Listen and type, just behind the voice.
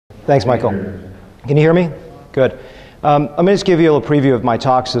Thanks, Michael. Can you hear me? Good. I'm going to just give you a little preview of my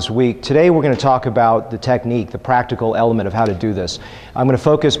talks this week. Today we're going to talk about the technique, the practical element of how to do this. I'm going to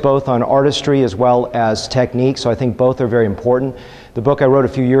focus both on artistry as well as technique, so I think both are very important. The book I wrote a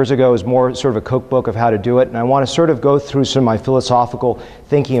few years ago is more sort of a cookbook of how to do it, and I want to sort of go through some of my philosophical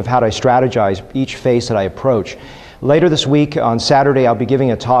thinking of how I strategize each face that I approach. Later this week, on Saturday, I'll be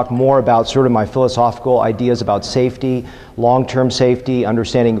giving a talk more about sort of my philosophical ideas about safety, long-term safety,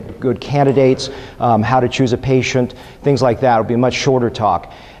 understanding good candidates, how to choose a patient, things like that. It'll be a much shorter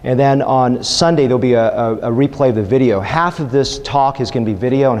talk. And then on Sunday, there'll be a replay of the video. Half of this talk is going to be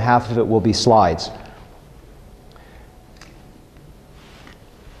video and half of it will be slides.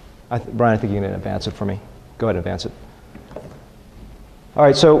 Brian, I think you can advance it for me. Go ahead and advance it. All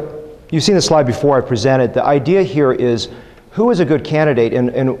right, so you've seen the slide before I presented. The idea here is who is a good candidate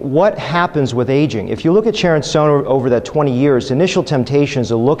and what happens with aging. If you look at Sharon Stone over that 20 years, the initial temptation is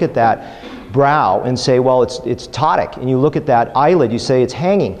to look at that brow and say, well, it's ptotic. And you look at that eyelid, you say it's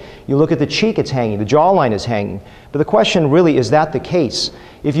hanging. You look at the cheek, it's hanging. The jawline is hanging. But the question really, is that the case?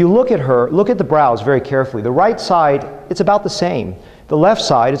 If you look at her, look at the brows very carefully. The right side, it's about the same. The left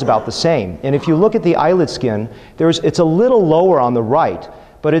side is about the same. And if you look at the eyelid skin, it's a little lower on the right,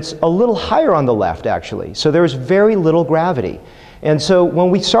 but it's a little higher on the left, actually. So there's very little gravity. And so when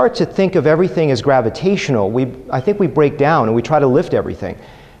we start to think of everything as gravitational, I think we break down and we try to lift everything.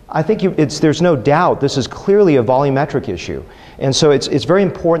 I think there's no doubt this is clearly a volumetric issue. And so it's very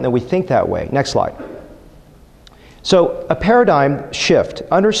important that we think that way. Next slide. So a paradigm shift,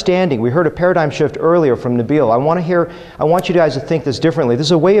 understanding. We heard a paradigm shift earlier from Nabil. I want you guys to think this differently. This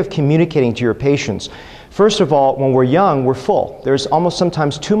is a way of communicating to your patients. First of all, when we're young, we're full. There's almost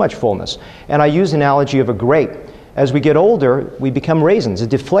sometimes too much fullness. And I use the analogy of a grape. As we get older, we become raisins. It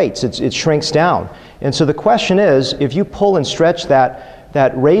deflates, it shrinks down. And so the question is, if you pull and stretch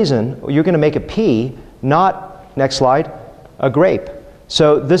that raisin, you're going to make a pea, not, next slide, a grape.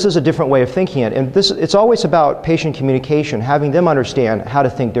 So this is a different way of thinking it. And it's always about patient communication, having them understand how to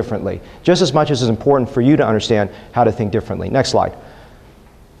think differently, just as much as it's important for you to understand how to think differently. Next slide.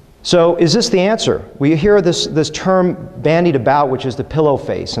 So is this the answer? We hear this term bandied about, which is the pillow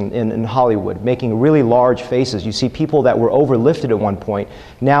face in Hollywood, making really large faces. You see people that were overlifted at one point,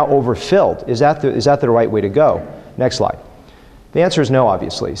 now overfilled. Is that the right way to go? Next slide. The answer is no,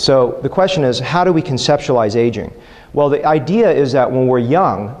 obviously. So the question is, how do we conceptualize aging? Well, the idea is that when we're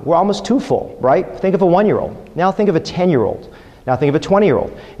young, we're almost too full, right? Think of a 1-year-old. Now think of a 10-year-old. Now think of a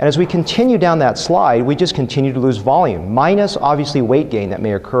 20-year-old. And as we continue down that slide, we just continue to lose volume, minus obviously weight gain that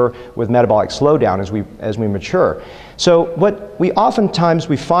may occur with metabolic slowdown as we mature. So what we oftentimes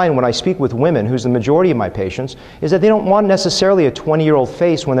find when I speak with women, who's the majority of my patients, is that they don't want necessarily a 20-year-old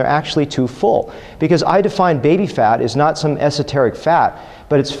face when they're actually too full. Because I define baby fat as not some esoteric fat,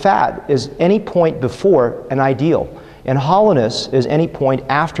 but it's fat is any point before an ideal. And hollowness is any point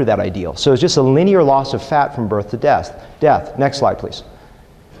after that ideal. So it's just a linear loss of fat from birth to death. Next slide, please.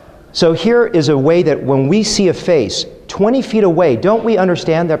 So here is a way that when we see a face 20 feet away, don't we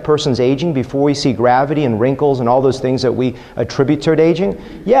understand that person's aging before we see gravity and wrinkles and all those things that we attribute to aging?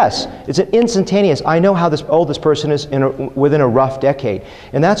 Yes, it's an instantaneous. I know how old this person is within a rough decade.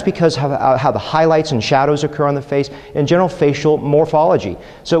 And that's because how the highlights and shadows occur on the face and general facial morphology.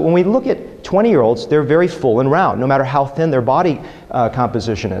 So when we look at 20-year-olds, they're very full and round, no matter how thin their body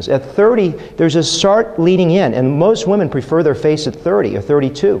composition is. At 30, there's a start leaning in, and most women prefer their face at 30 or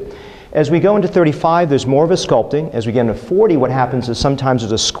 32. As we go into 35, there's more of a sculpting. As we get into 40, what happens is sometimes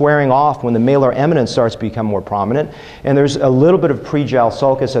there's a squaring off when the malar eminence starts to become more prominent, and there's a little bit of pre-jowl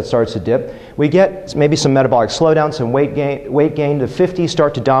sulcus that starts to dip. We get maybe some metabolic slowdown, some weight gain. The 50s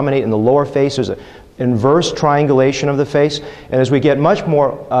start to dominate in the lower face. There's an inverse triangulation of the face, and as we get much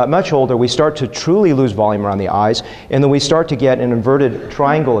older, we start to truly lose volume around the eyes, and then we start to get an inverted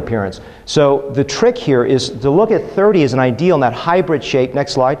triangle appearance. So the trick here is to look at 30 as an ideal, and that hybrid shape,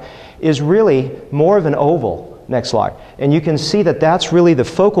 next slide, is really more of an oval. Next slide. And you can see that that's really the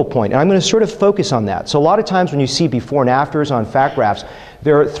focal point. And I'm going to sort of focus on that. So a lot of times when you see before and afters on fat graphs,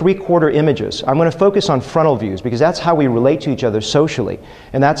 there are 3/4 images. I'm going to focus on frontal views because that's how we relate to each other socially.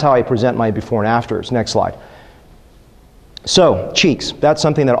 And that's how I present my before and afters. Next slide. So, cheeks. That's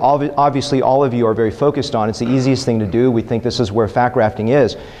something that obviously all of you are very focused on. It's the easiest thing to do. We think this is where fat grafting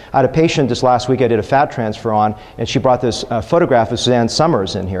is. I had a patient this last week I did a fat transfer on, and she brought this photograph of Suzanne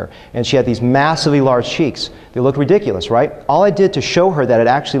Summers in here. And she had these massively large cheeks. They looked ridiculous, right? All I did to show her that it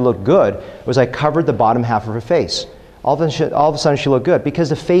actually looked good was I covered the bottom half of her face. All of a sudden she looked good because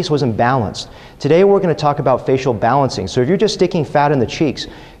the face wasn't balanced. Today we're going to talk about facial balancing. So if you're just sticking fat in the cheeks,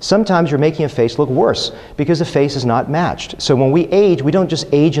 sometimes you're making a face look worse because the face is not matched. So when we age, we don't just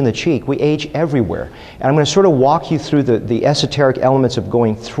age in the cheek, we age everywhere. And I'm going to sort of walk you through the esoteric elements of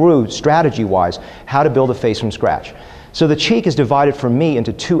going through, strategy-wise, how to build a face from scratch. So the cheek is divided for me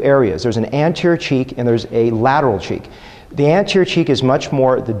into two areas. There's an anterior cheek and there's a lateral cheek. The anterior cheek is much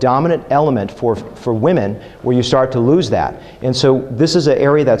more the dominant element for women where you start to lose that. And so this is an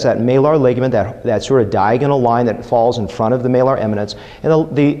area that's that malar ligament, that sort of diagonal line that falls in front of the malar eminence. And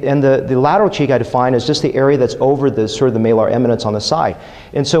the lateral cheek I define as just the area that's over the sort of the malar eminence on the side.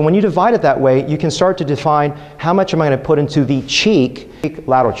 And so when you divide it that way, you can start to define how much am I going to put into the cheek,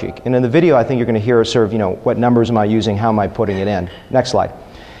 lateral cheek. And in the video, I think you're going to hear sort of, you know, what numbers am I using, how am I putting it in. Next slide.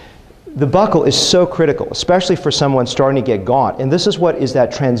 The buccal is so critical, especially for someone starting to get gaunt. And this is what is that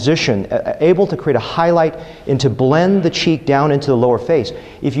transition, able to create a highlight and to blend the cheek down into the lower face.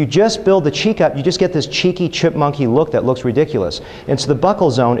 If you just build the cheek up, you just get this cheeky, chipmunky look that looks ridiculous. And so the buccal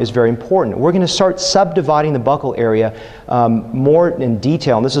zone is very important. We're going to start subdividing the buccal area more in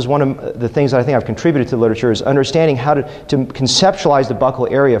detail. And this is one of the things that I think I've contributed to the literature, is understanding how to conceptualize the buccal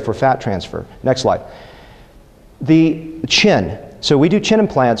area for fat transfer. Next slide. The chin. So we do chin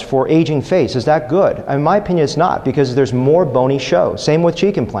implants for aging face. Is that good? In my opinion, it's not, because there's more bony show. Same with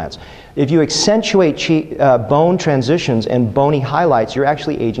cheek implants. If you accentuate bone transitions and bony highlights, you're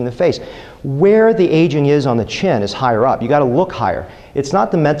actually aging the face. Where the aging is on the chin is higher up. You got to look higher. It's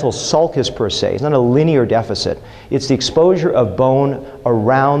not the mental sulcus per se. It's not a linear deficit. It's the exposure of bone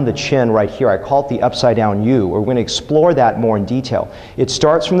around the chin right here. I call it the upside down U. We're going to explore that more in detail. It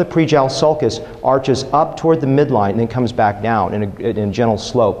starts from the prejowl sulcus, arches up toward the midline, and then comes back down in a gentle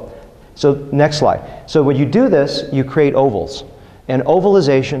slope. So next slide. So when you do this, you create ovals. And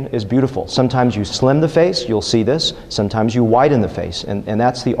ovalization is beautiful. Sometimes you slim the face, you'll see this. Sometimes you widen the face, and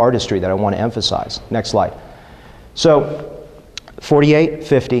that's the artistry that I want to emphasize. Next slide. So 48,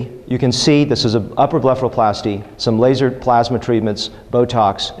 50, you can see this is an upper blepharoplasty, some laser plasma treatments,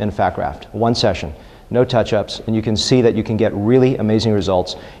 Botox, and fat graft. One session, no touch-ups, and you can see that you can get really amazing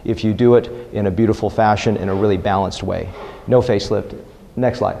results if you do it in a beautiful fashion, in a really balanced way. No facelift.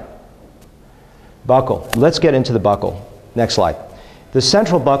 Next slide. Buccal. Let's get into the buccal. Next slide. The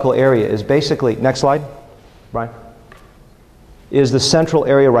central buccal area is basically, next slide, Brian, is the central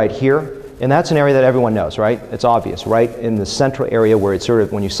area right here. And that's an area that everyone knows, right? It's obvious, right? In the central area where it's sort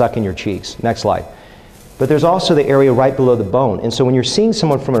of when you suck in your cheeks. Next slide. But there's also the area right below the bone. And so when you're seeing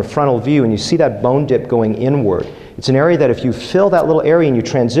someone from a frontal view and you see that bone dip going inward, it's an area that if you fill that little area and you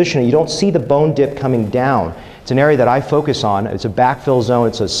transition it, you don't see the bone dip coming down. It's an area that I focus on. It's a backfill zone.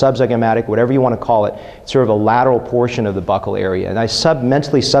 It's a subzygomatic, whatever you want to call it. It's sort of a lateral portion of the buccal area. And I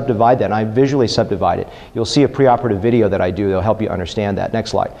mentally subdivide that, and I visually subdivide it. You'll see a preoperative video that I do that'll help you understand that.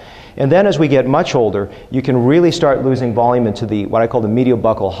 Next slide. And then as we get much older, you can really start losing volume into the, what I call the medial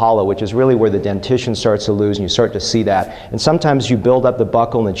buccal hollow, which is really where the dentition starts to lose, and you start to see that. And sometimes you build up the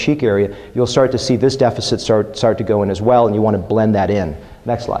buccal in the cheek area, you'll start to see this deficit start to go in as well, and you want to blend that in.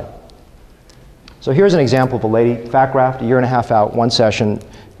 Next slide. So here's an example of a lady, fat graft, 1.5 years out, one session,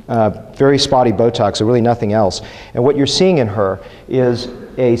 very spotty Botox, so really nothing else. And what you're seeing in her is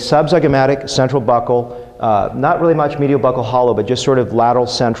a subzygomatic central buccal, not really much medial buccal hollow, but just sort of lateral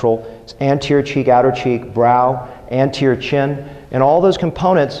central, anterior cheek, outer cheek, brow, anterior chin, and all those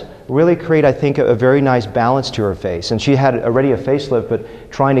components really create, I think, a very nice balance to her face. And she had already a facelift,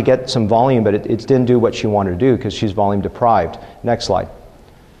 but trying to get some volume, but it didn't do what she wanted to do because she's volume deprived. Next slide.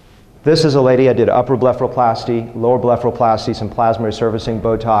 This is a lady, I did upper blepharoplasty, lower blepharoplasty, some plasma resurfacing,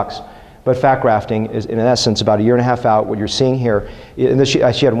 Botox, but fat grafting is in essence about 1.5 years out. What you're seeing here, and this, she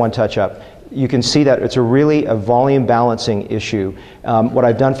had one touch-up. You can see that it's really a volume balancing issue. What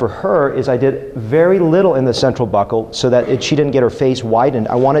I've done for her is I did very little in the central buccal so that she didn't get her face widened.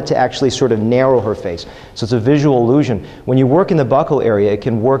 I wanted to actually sort of narrow her face. So it's a visual illusion. When you work in the buccal area, it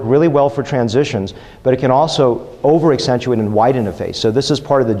can work really well for transitions, but it can also over-accentuate and widen a face. So this is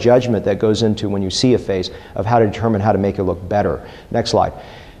part of the judgment that goes into when you see a face of how to determine how to make it look better. Next slide.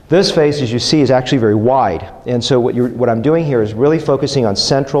 This face, as you see, is actually very wide. And so what I'm doing here is really focusing on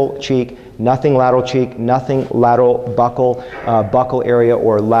central cheek, nothing lateral cheek, nothing lateral buccal area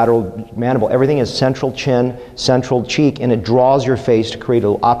or lateral mandible. Everything is central chin, central cheek, and it draws your face to create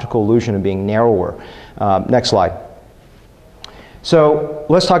an optical illusion of being narrower. Next slide. So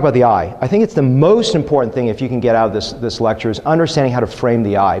let's talk about the eye. I think it's the most important thing, if you can get out of this lecture, is understanding how to frame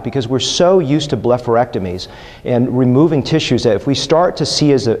the eye, because we're so used to blepharectomies and removing tissues that if we start to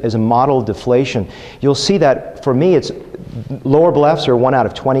see as a model of deflation, you'll see that for me it's Lower blephs are 1 out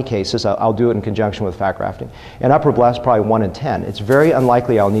of 20 cases. I'll do it in conjunction with fat grafting. And upper blephs, probably 1 in 10. It's very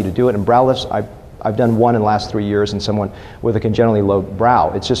unlikely I'll need to do it. And brow lifts, I've done 1 in the last 3 years in someone with a congenitally low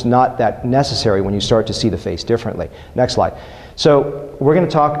brow. It's just not that necessary when you start to see the face differently. Next slide. So we're going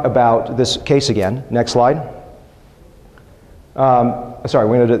to talk about this case again. Next slide. Sorry,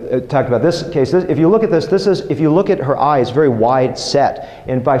 we're going to talk about this case. If you look at this, if you look at her eye, it's very wide set.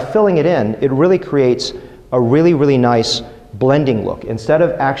 And by filling it in, it really creates a really, really nice blending look. Instead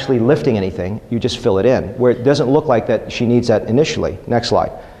of actually lifting anything, you just fill it in, where it doesn't look like that she needs that initially. Next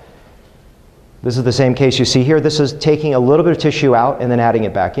slide. This is the same case you see here. This is taking a little bit of tissue out and then adding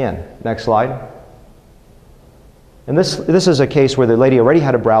it back in. Next slide. And this is a case where the lady already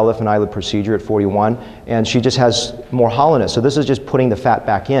had a brow lift and eyelid procedure at 41, and she just has more hollowness. So this is just putting the fat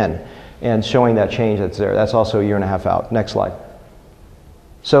back in and showing that change that's there. That's also a 1.5 years out. Next slide.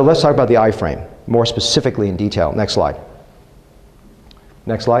 So let's talk about the eye frame more specifically in detail. Next slide.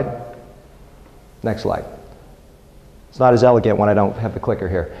 Next slide. Next slide. It's not as elegant when I don't have the clicker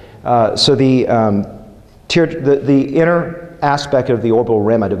here. So the inner aspect of the orbital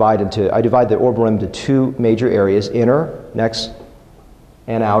rim I divide the orbital rim into 2 major areas: inner, next,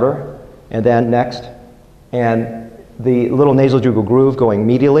 and outer, and then next, and the little nasolaryngral groove going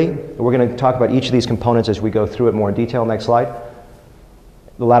medially. We're going to talk about each of these components as we go through it more in detail. Next slide.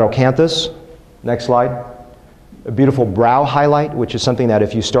 The lateral canthus. Next slide. A beautiful brow highlight, which is something that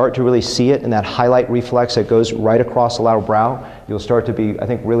if you start to really see it in that highlight reflex that goes right across the lateral brow, you'll start to be, I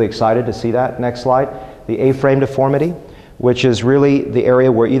think, really excited to see that. Next slide. The A-frame deformity, which is really the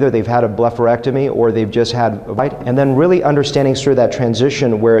area where either they've had a blepharectomy or they've just had a bite, and then really understanding through that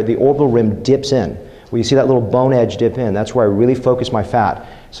transition where the orbital rim dips in, where you see that little bone edge dip in. That's where I really focus my fat,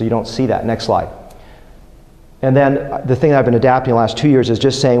 so you don't see that. Next slide. And then the thing that I've been adapting the last 2 years is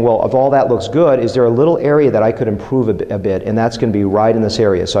just saying, well, if all that looks good, is there a little area that I could improve a bit? And that's going to be right in this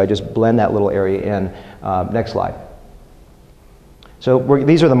area. So I just blend that little area in. Next slide. So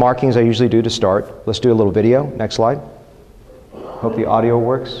these are the markings I usually do to start. Let's do a little video. Next slide. Hope the audio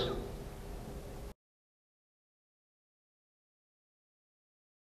works.